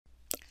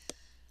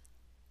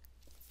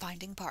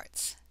Finding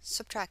parts,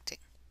 subtracting,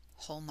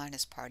 whole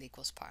minus part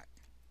equals part.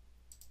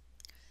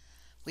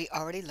 We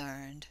already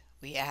learned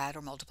we add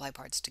or multiply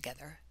parts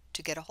together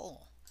to get a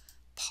whole.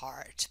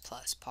 Part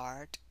plus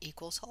part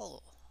equals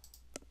whole.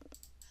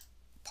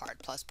 Part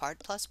plus part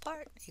plus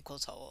part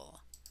equals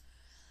whole.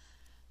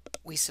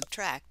 We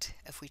subtract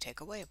if we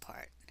take away a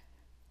part.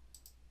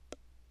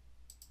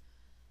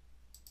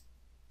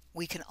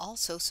 We can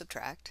also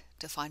subtract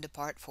to find a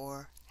part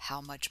for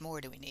how much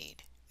more do we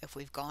need. If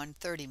we've gone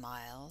 30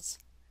 miles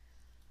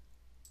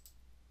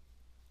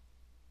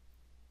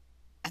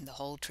and the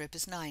whole trip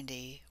is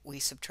 90, we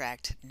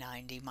subtract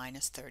 90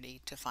 minus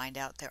 30 to find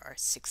out there are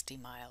 60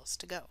 miles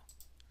to go.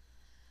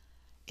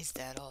 Is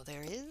that all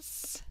there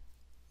is?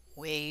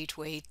 Wait,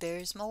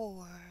 there's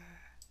more.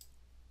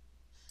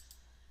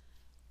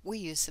 We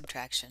use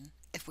subtraction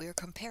if we are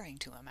comparing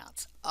two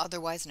amounts,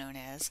 otherwise known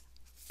as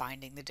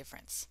finding the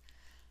difference.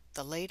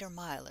 The later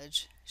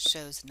mileage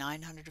shows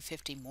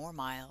 950 more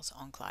miles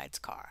on Clyde's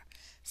car.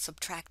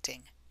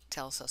 Subtracting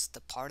tells us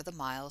the part of the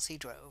miles he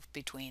drove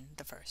between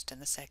the first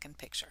and the second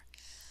picture.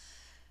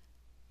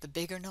 The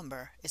bigger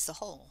number is the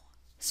whole.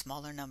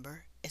 Smaller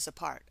number is a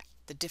part.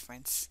 The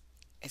difference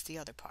is the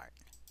other part.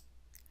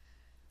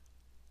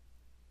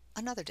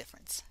 Another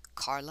difference.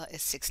 Carla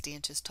is 60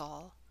 inches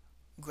tall.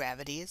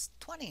 Gravity is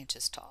 20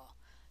 inches tall.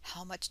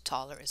 How much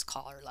taller is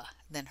Carla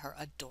than her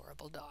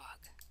adorable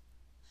dog?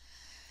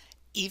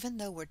 Even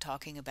though we're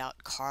talking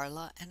about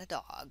Carla and a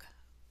dog,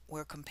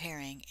 we're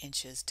comparing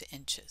inches to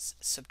inches.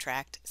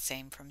 Subtract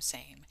same from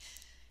same.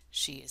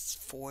 She is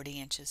 40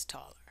 inches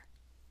taller.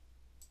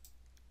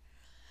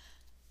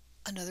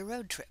 Another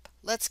road trip.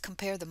 Let's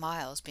compare the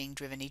miles being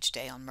driven each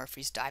day on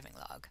Murphy's diving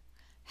log.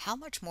 How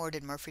much more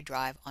did Murphy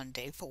drive on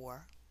day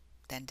 4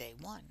 than day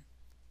 1?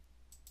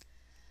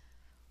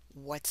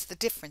 What's the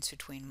difference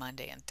between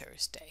Monday and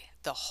Thursday?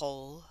 The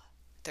whole.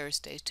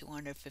 Thursday's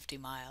 250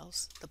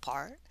 miles. The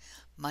part.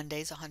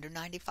 Monday's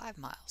 195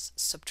 miles.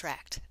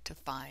 Subtract to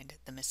find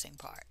the missing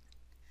part.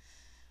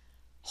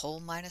 Whole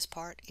minus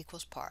part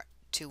equals part.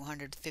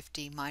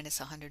 250 minus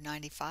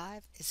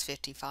 195 is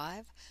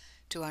 55.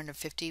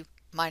 250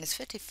 minus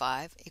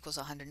 55 equals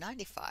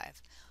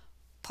 195.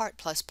 Part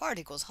plus part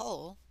equals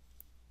whole.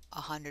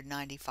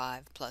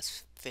 195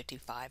 plus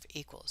 55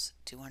 equals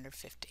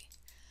 250.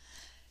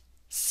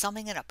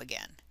 Summing it up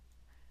again.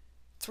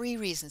 3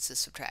 reasons to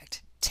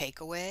subtract.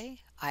 Takeaway,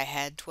 I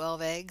had 12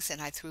 eggs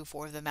and I threw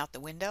 4 of them out the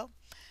window.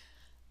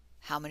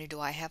 How many do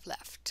I have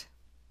left?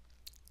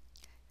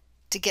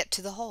 To get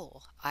to the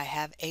whole, I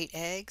have 8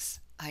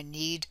 eggs. I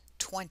need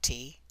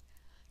 20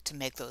 to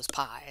make those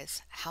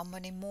pies. How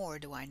many more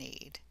do I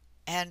need?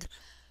 And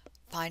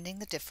finding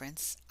the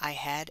difference, I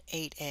had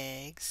 8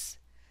 eggs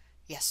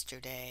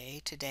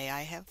yesterday. Today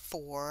I have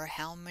 4.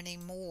 How many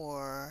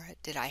more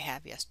did I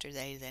have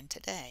yesterday than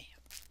today?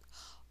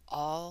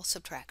 All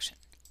subtraction.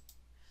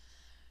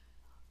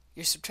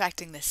 You're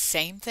subtracting the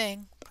same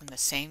thing from the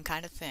same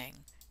kind of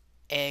thing.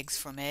 Eggs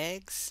from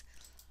eggs,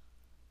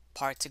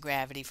 parts of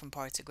gravity from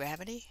parts of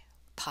gravity,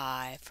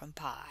 pi from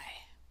pi.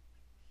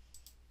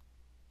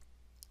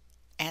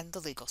 And the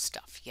legal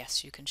stuff.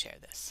 Yes, you can share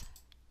this.